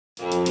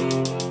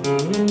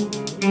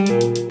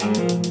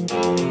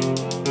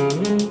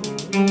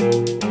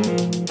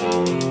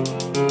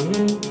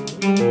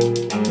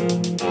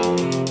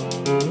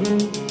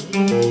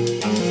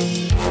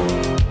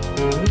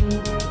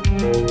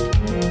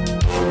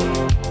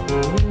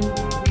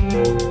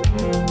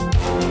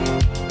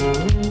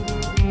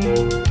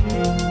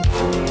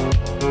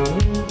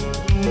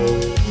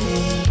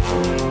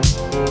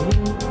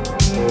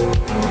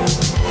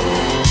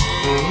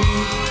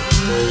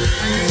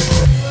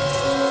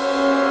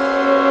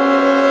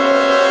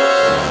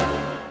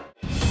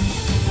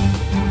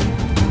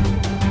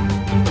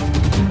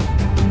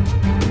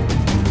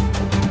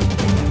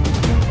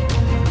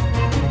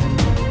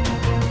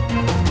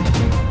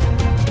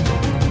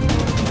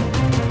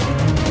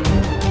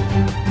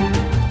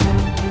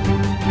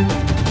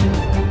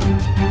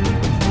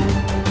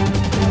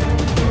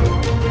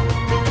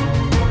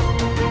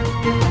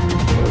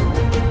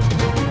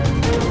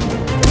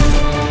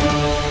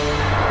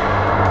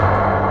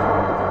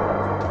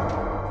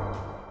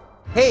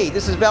Hey,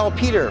 this is Val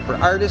Peter for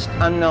Artist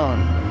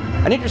Unknown,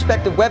 an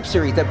introspective web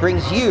series that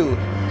brings you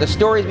the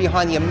stories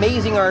behind the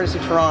amazing artists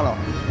of Toronto.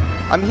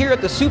 I'm here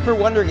at the Super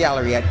Wonder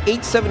Gallery at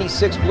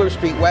 876 Bloor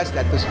Street West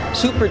at the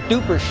Super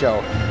Duper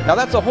Show. Now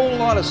that's a whole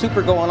lot of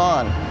super going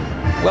on.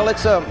 Well,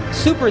 it's a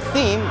super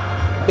theme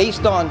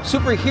based on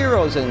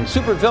superheroes and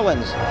super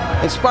villains,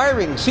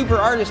 inspiring super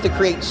artists to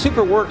create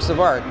super works of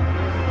art.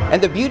 And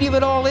the beauty of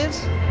it all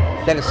is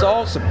that it's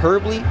all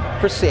superbly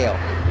for sale.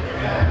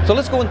 So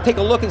let's go and take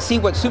a look and see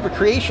what super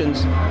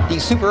creations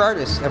these super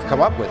artists have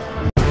come up with.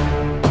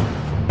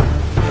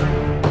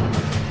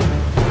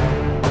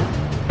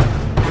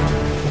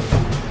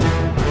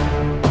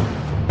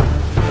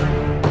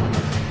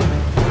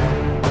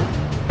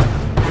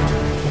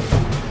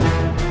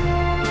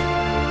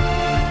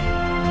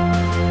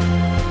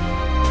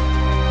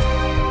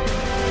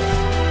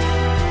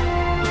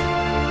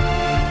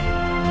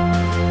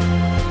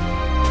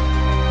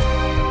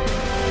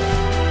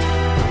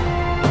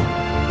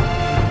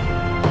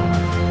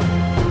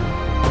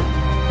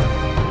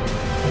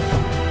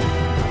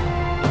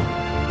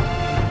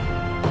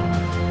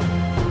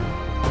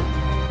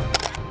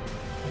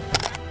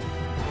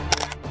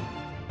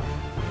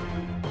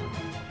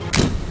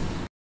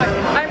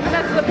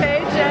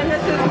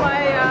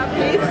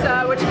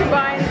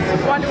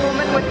 Wonder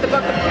Woman with the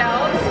Book of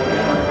Kells,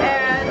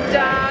 and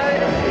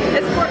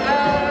it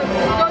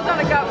goes on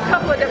a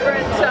couple of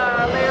different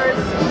layers.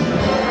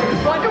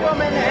 Wonder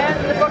Woman and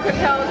the Book of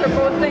Kells are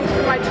both things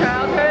from my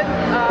childhood.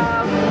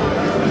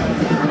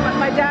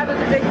 My dad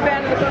was a big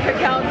fan of the Book of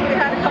Kells. We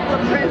had a couple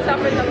of prints up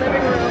in the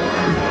living room,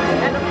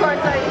 and of course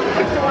I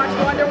used to watch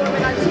Wonder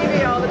Woman on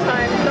TV all the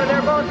time, so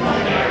they're both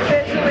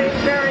visually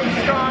very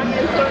strong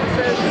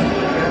influences.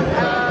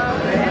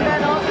 And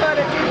then also at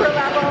a deeper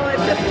level,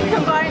 it's just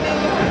combining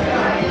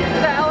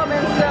the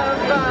elements of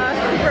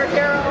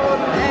superhero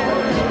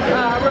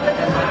and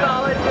religious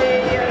mythology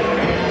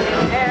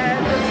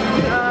and just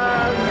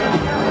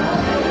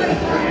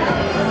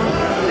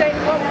saying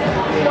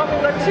what we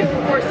look to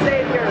for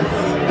saviors.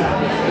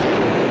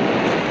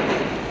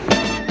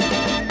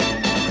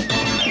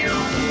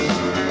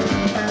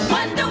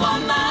 Wonder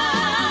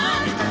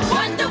Woman,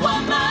 Wonder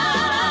Woman.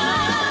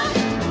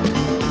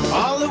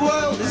 All the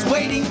world is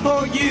waiting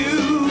for you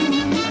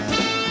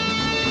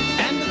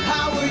and the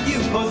power you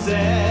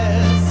possess.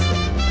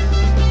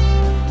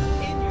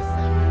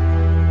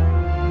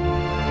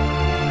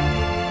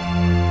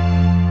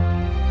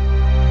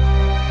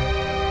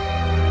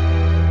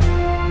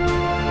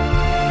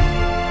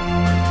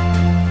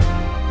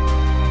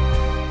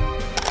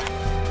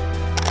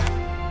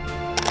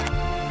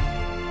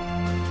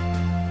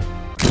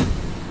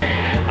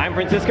 I'm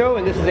Francisco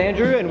and this is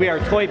Andrew, and we are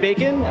Toy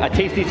Bacon, a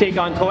tasty take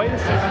on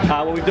toys.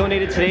 What we've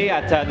donated today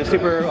at the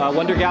Super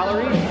Wonder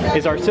Gallery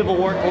is our Civil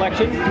War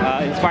collection,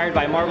 inspired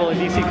by Marvel and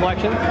DC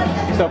collections.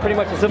 So pretty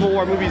much the Civil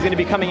War movie is going to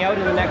be coming out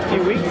in the next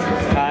few weeks,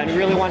 and we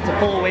really want to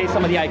pull away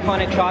some of the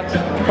iconic shots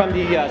from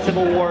the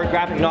Civil War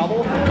graphic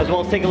novel, as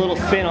well as take a little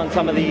spin on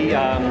some of the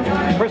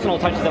personal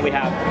touches that we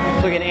have.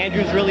 So again,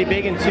 Andrew's really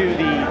big into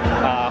the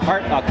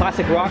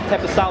classic rock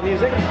type of style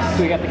music.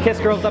 So we got the Kiss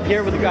Girls up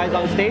here with the guys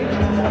on stage,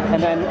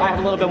 and then I have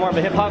a little bit more of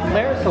a hip hop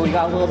flair, so we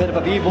got a little bit of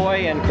a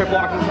b-boy and crip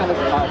walking kind of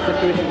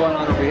situation going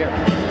on over here.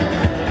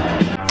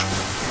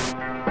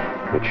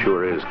 It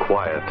sure is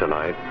quiet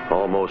tonight,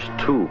 almost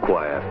too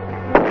quiet.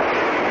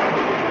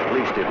 At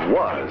least it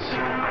was.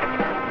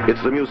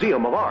 It's the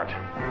Museum of Art.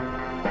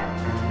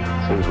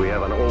 Seems we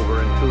have an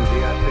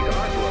over-enthusiastic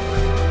art lover.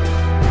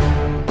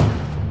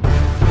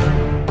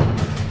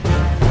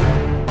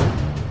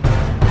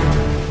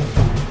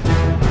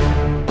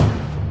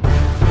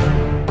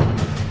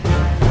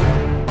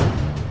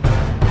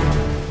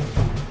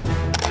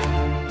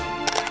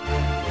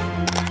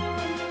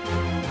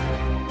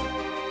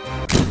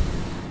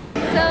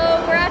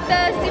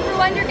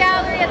 Wonder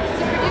Gallery at the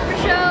Super Duper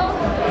Show.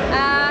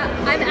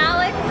 I'm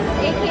Alex,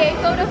 aka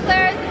Photo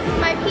Flares. This is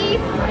my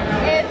piece.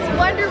 It's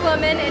Wonder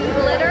Woman in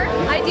glitter.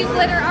 I do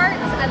glitter art.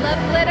 I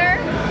love glitter.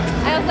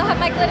 I also have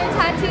my glitter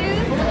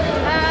tattoos.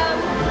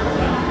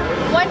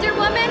 Wonder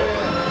Woman,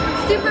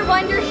 Super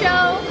Wonder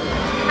Show,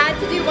 had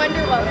to do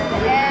Wonder Woman.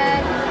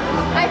 And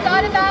I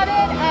thought about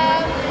it.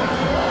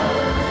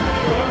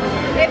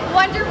 If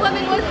Wonder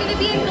Woman was going to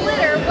be in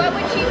glitter, what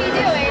would she be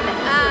doing?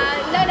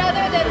 None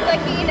other than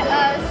flicking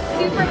a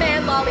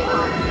Superman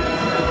lollipop.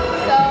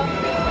 So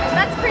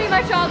that's pretty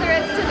much all there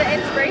is to the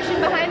inspiration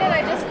behind it.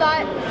 I just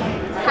thought,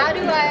 how do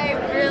I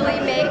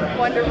really make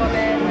Wonder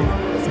Woman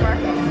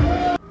sparkle?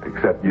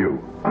 Except you.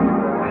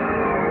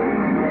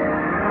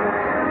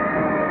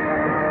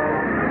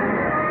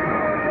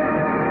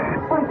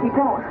 Quincy,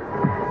 don't.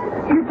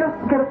 You just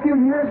get a few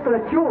years for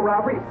the jewel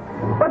robbery,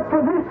 but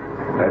for this...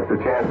 That's the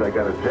chance I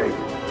gotta take.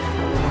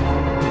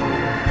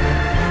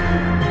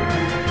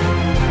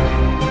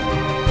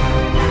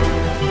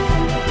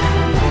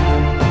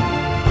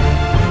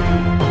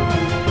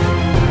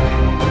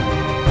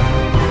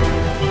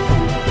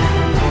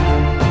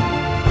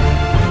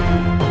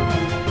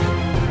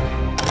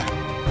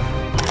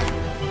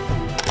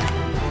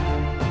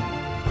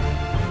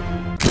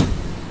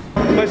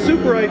 my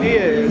super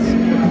idea is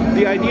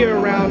the idea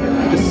around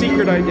the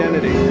secret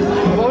identity.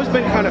 I've always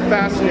been kind of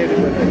fascinated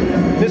with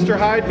it. Mr.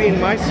 Hyde being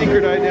my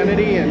secret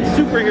identity, and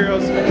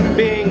superheroes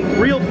being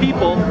real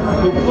people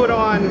who put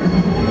on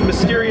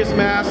mysterious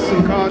masks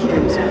and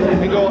costumes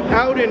and go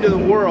out into the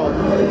world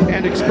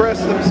and express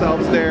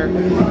themselves there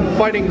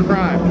fighting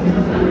crime.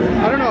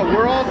 I don't know,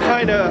 we're all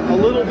kind of a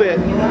little bit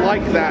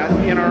like that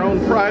in our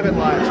own private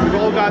lives. We've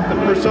all got the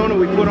persona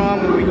we put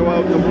on when we go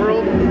out in the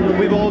world.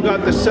 We've all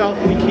got the self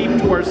we keep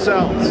to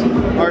ourselves,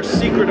 our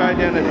secret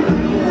identity.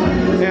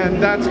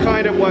 And that's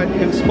kind of what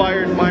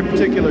inspired my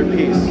particular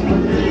piece.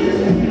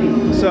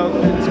 So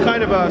it's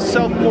kind of a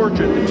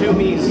self-portrait, the two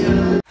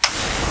me's.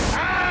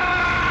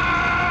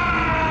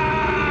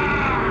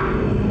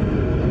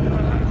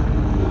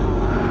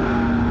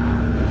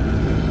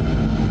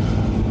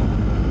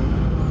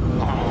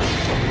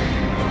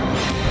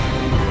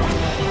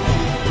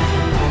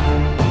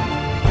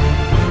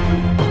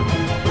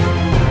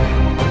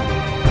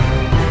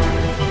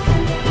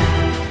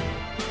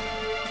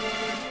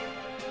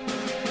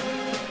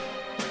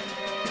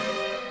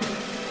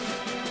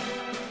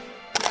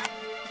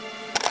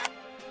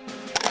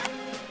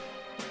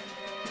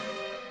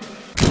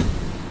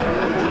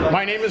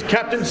 My name is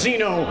Captain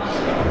Xeno,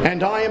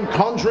 and I am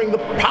conjuring the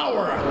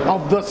power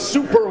of the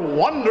Super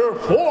Wonder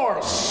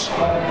Force.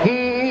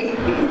 I'm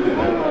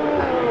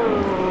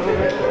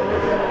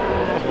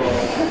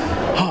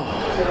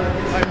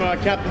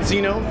Captain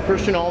Xeno,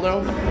 Christian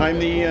Aldo. I'm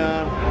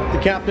the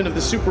captain of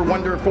the Super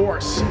Wonder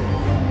Force.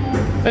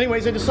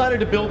 Anyways, I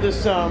decided to build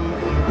this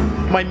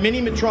my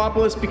mini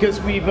Metropolis because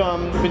we've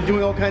been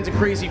doing all kinds of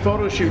crazy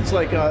photo shoots,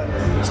 like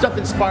stuff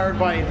inspired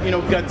by, you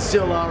know,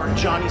 Godzilla or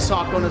Johnny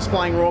Sokko and his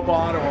flying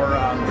robot, or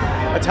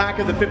Attack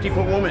of the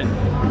 50-Foot Woman.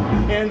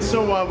 And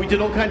so we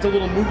did all kinds of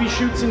little movie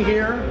shoots in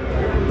here,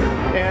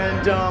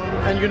 and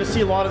you're going to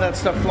see a lot of that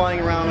stuff flying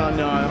around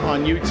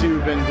on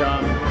YouTube and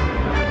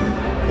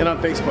on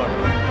Facebook.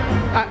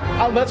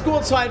 Let's go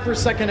outside for a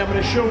second. I'm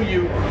going to show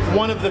you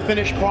one of the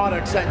finished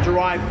products that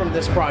derived from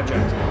this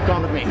project.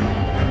 Come with me.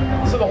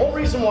 So the whole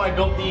reason why I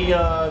built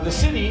the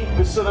city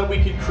was so that we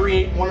could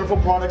create wonderful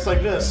products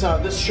like this.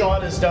 This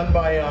shot is done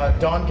by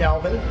Don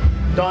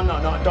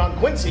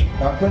Quincy.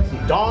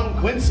 Don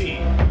Quincy.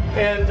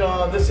 And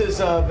this is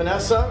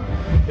Vanessa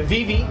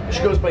Vivi.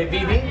 She goes by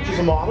Vivi. She's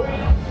a model.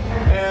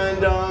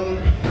 And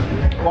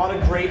a lot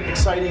of great,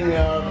 exciting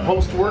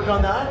post work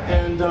on that.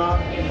 And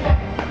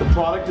the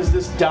product is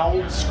this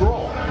dowled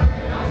scroll.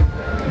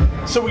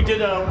 So we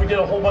did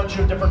a whole bunch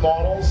of different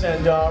models,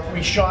 and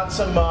we shot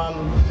some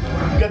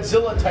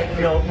Godzilla type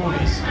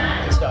movies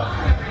and stuff.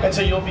 And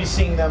so you'll be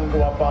seeing them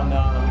go up on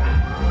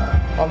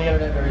the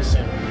internet very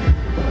soon.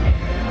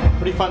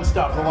 Pretty fun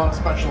stuff, a lot of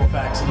special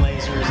effects and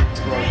lasers and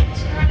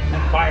explosions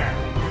and fire.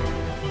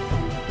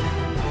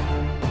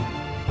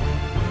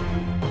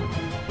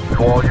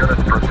 All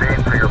units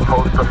proceed to your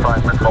post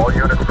assignments. All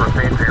units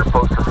proceed to your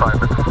post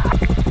assignments.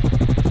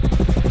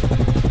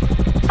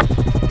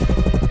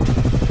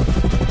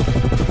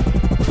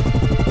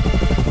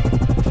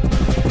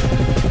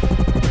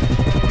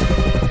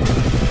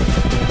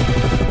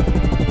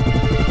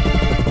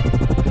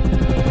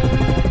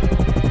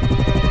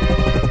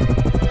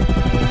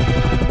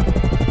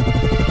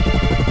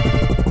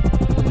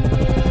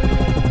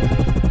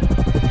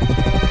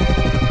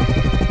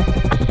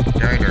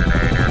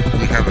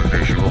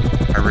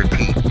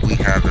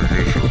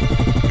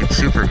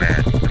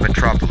 Superman, the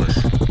Metropolis,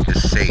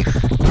 is safe.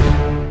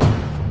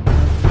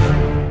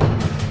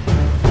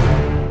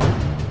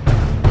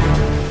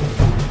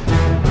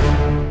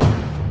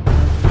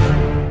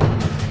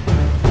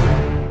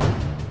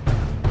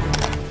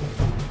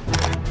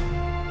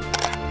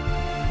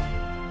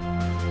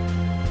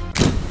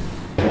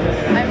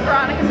 I'm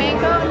Veronica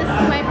Manco, and this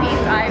is my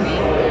piece, Ivy.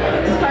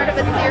 It's part of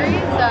a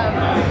series of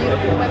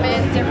beautiful women,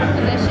 different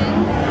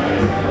positions.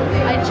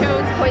 I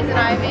chose Poison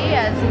Ivy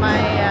as my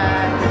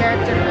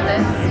character for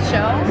this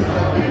show.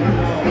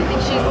 I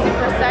think she's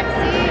super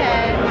sexy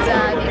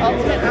and the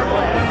ultimate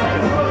herbalist,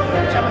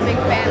 which I'm a big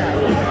fan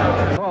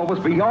of. All was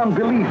beyond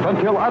belief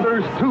until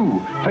others,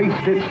 too,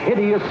 faced its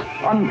hideous,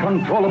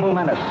 uncontrollable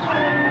menace.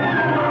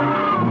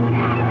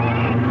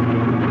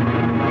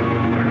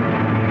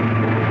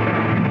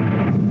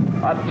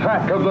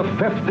 Attack of the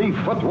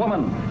 50-Foot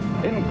Woman.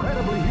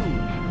 Incredibly huge.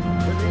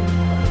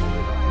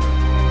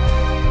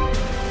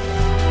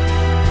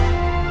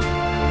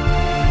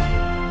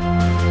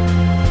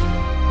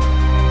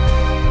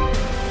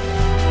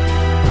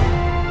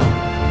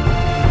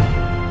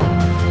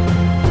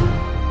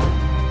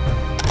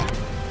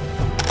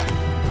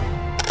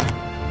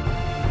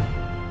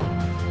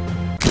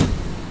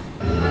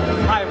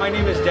 Hi, my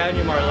name is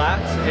Daniel Marlatt,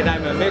 and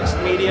I'm a mixed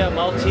media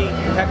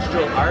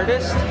multi-textural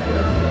artist.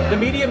 The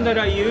medium that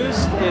I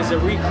used is a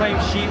reclaimed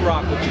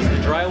sheetrock, which is the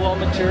drywall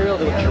material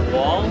that your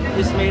wall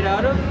is made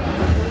out of.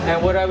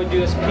 And what I would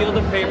do is peel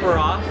the paper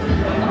off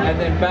and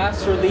then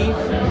bas relief,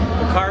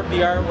 carve the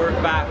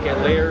artwork back at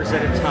layers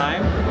at a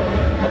time,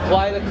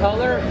 apply the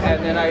color,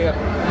 and then I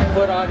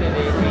put on an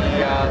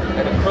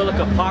acrylic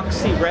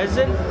epoxy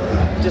resin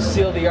to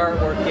seal the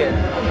artwork in.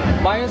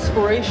 My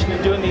inspiration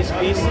in doing these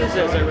pieces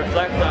as I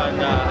reflect on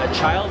a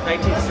child,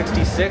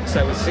 1966,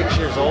 I was 6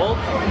 years old,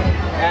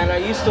 and I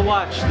used to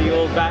watch the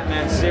old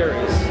Batman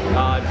series in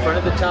front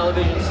of the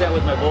television set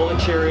with my bowl of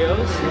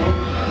Cheerios,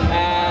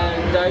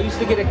 and I used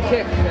to get a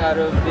kick out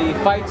of the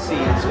fight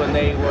scenes when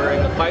they were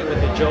in the fight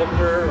with the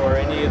Joker or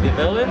any of the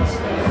villains,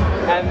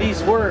 and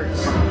these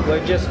words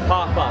would just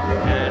pop up,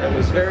 and it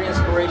was very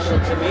inspirational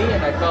to me,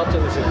 and I felt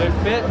it was a good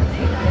fit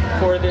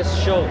for this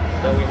show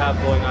that we have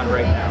going on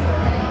right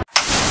now.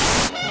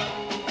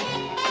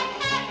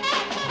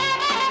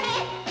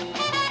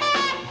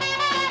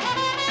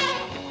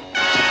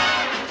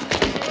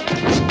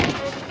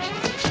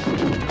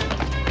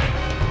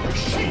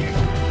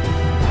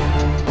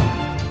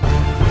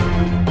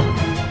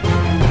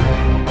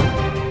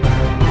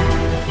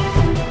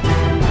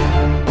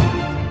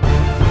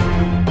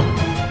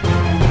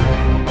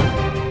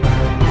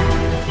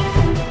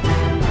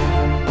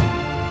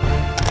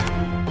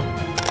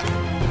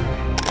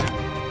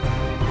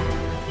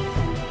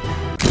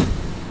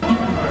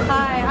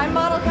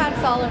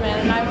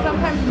 And I'm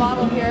sometimes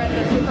modeled here at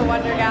the Super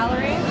Wonder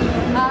Gallery.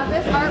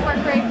 This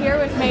artwork right here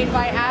was made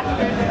by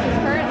Astrid, which is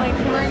currently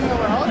touring the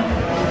world.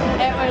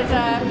 It was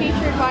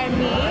featured by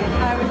me.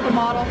 I was the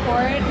model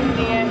for it,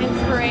 and the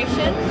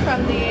inspiration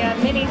from the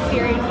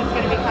mini-series that's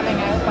going to be coming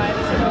out by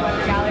the Super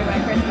Wonder Gallery by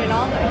Christian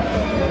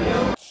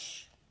Aldo.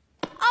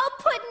 Oh,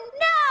 Puddin',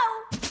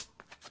 no!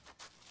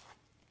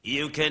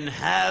 You can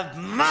have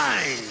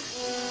mine!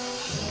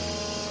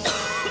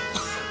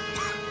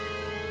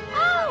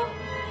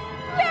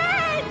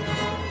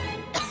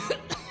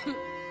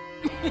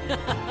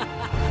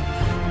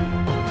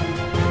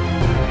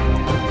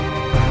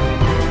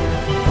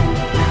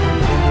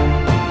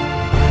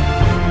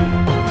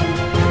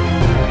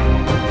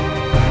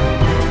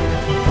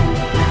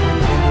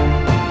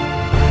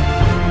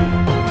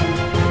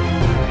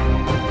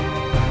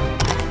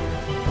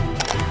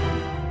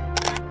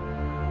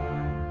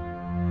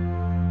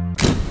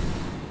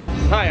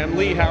 Hi, I'm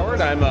Lee Howard.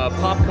 I'm a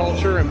pop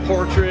culture and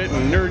portrait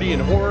and nerdy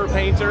and horror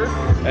painter,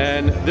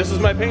 and this is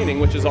my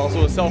painting, which is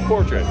also a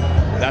self-portrait.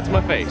 That's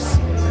my face.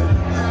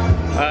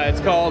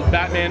 It's called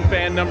Batman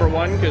Fan Number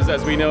 1 because,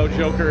 as we know,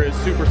 Joker is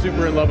super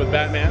in love with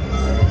Batman.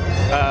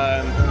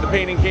 The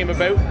painting came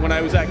about when I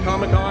was at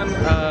Comic-Con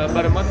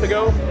about a month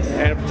ago,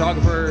 and a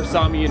photographer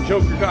saw me in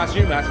Joker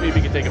costume, asked me if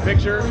he could take a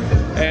picture,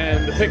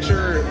 and the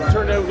picture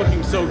turned out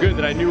looking so good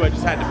that I knew I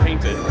just had to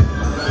paint it.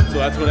 So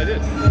that's what I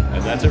did,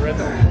 and that's it right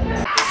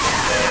there.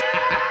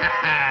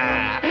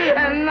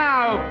 And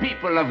now,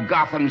 people of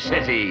Gotham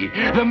City,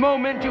 the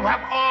moment you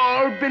have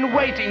all been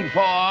waiting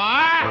for.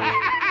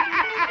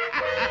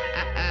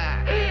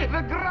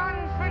 The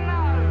grand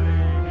finale.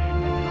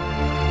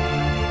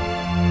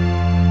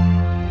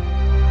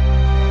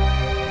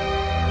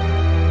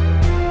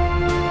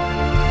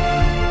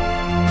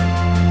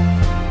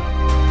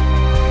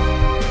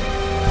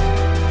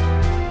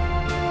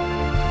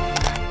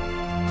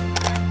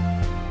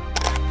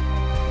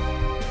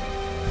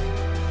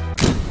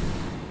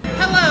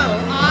 Hello,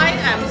 I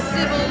am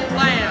Sybil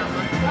Lamb,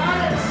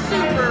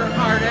 super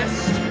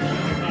artist,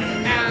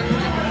 and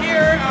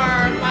here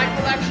are my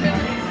collection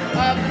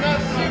of the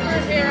most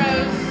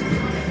superheroes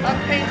of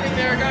painting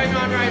that are going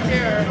on right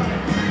here.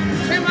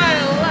 To my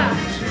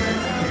left,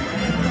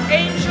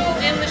 Angel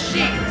in the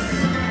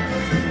Sheets.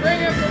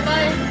 Bring up the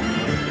light.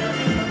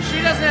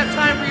 She doesn't have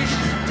time for you,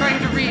 she's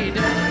trying to read.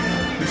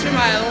 To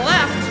my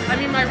left,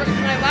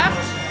 my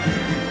left,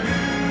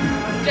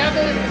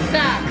 Devil in the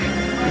Sack.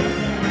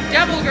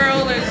 Devil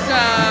Girl is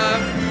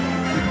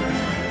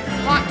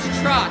hot to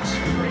trot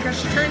because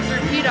she turns her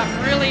feet up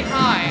really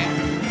high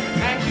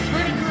and she's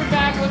running through her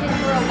bag looking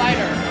for a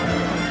lighter.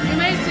 You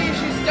may see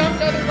she's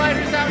dumped other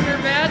lighters out in her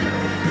bed.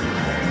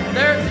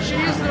 She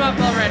used them up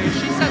already.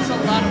 She sets a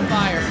lot of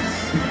fires.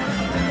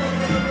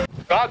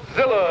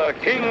 Godzilla,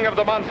 king of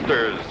the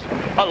monsters,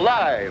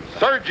 alive,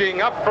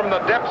 surging up from the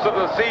depths of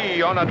the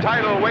sea on a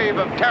tidal wave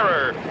of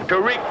terror to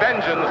wreak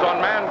vengeance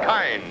on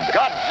mankind.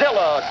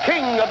 Godzilla,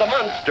 king of the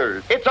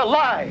monsters, it's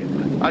alive!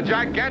 A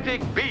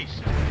gigantic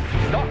beast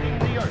stalking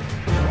the earth.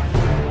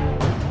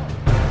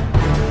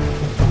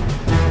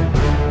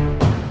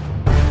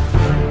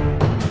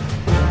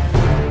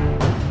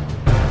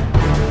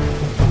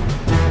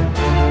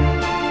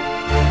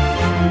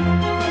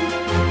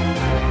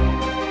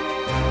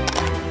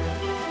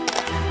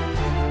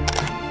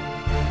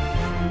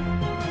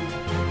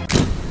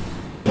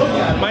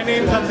 My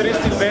name is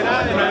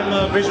Silvera, and I'm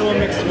a visual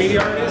mixed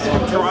media artist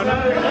from Toronto,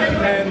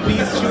 and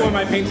these two are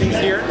my paintings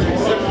here.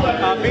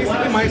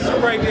 Basically, my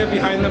super idea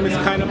behind them is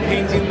kind of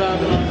painting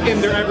them in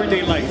their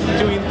everyday life,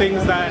 doing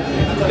things that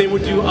they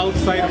would do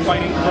outside of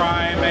fighting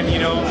crime and,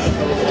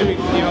 doing,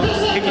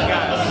 just kicking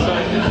ass. So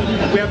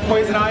we have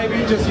Poison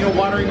Ivy just,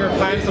 watering her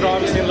plants that are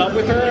obviously in love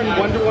with her, and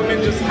Wonder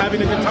Woman just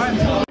having a good time.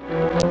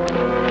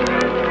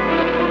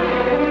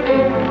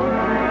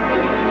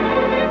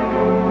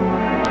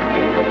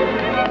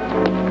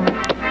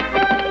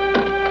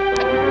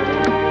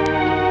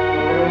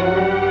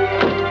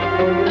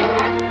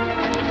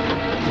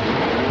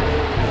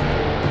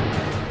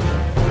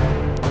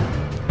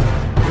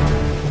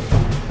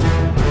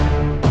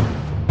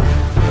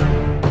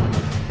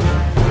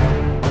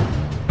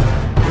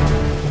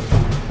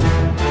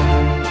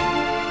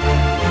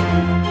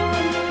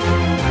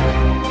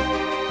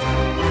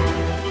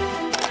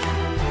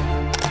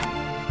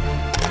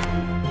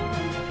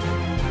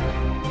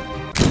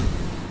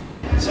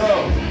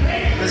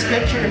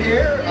 picture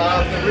here,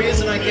 the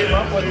reason I came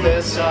up with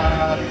this,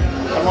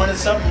 I wanted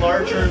something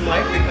larger in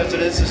life because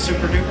it is a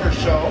super duper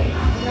show.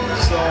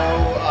 So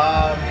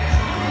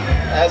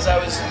as I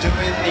was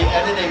doing the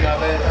editing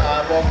of it,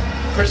 well,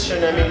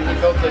 Christian, I mean, he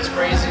built this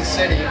crazy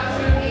city,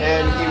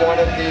 and he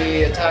wanted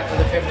the Attack of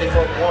the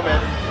 50-Foot Woman.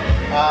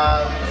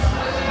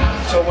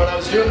 So when I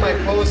was doing my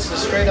post, the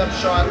straight up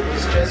shot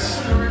was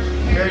just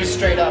very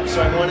straight up,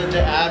 so I wanted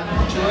to add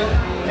to it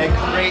and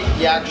create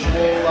the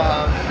actual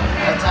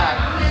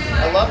attack.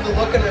 I love the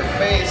look in her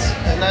face,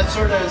 and that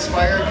sort of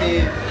inspired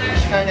me.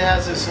 She kind of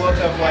has this look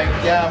of like,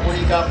 yeah, what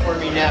do you got for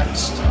me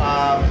next?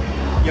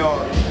 You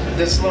know,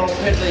 this little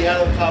piddly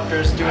helicopter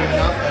is doing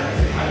nothing,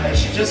 and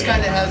she just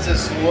kind of has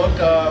this look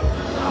of,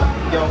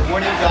 you know, what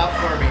do you got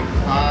for me?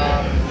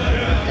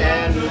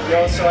 And you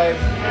know, so I,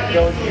 you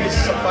know, used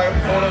some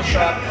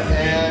Photoshop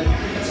and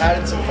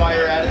added some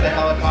fire, added the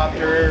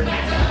helicopter,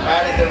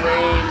 added the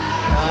rain,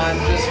 and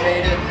just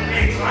made it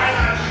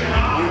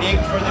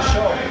unique for the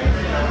show.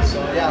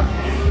 So yeah.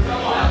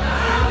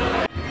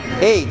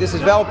 Hey, this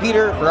is Val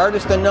Peter for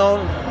Artist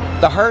Unknown,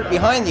 the heart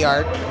behind the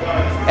art,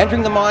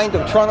 entering the mind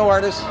of Toronto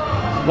artists,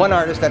 one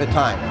artist at a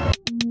time.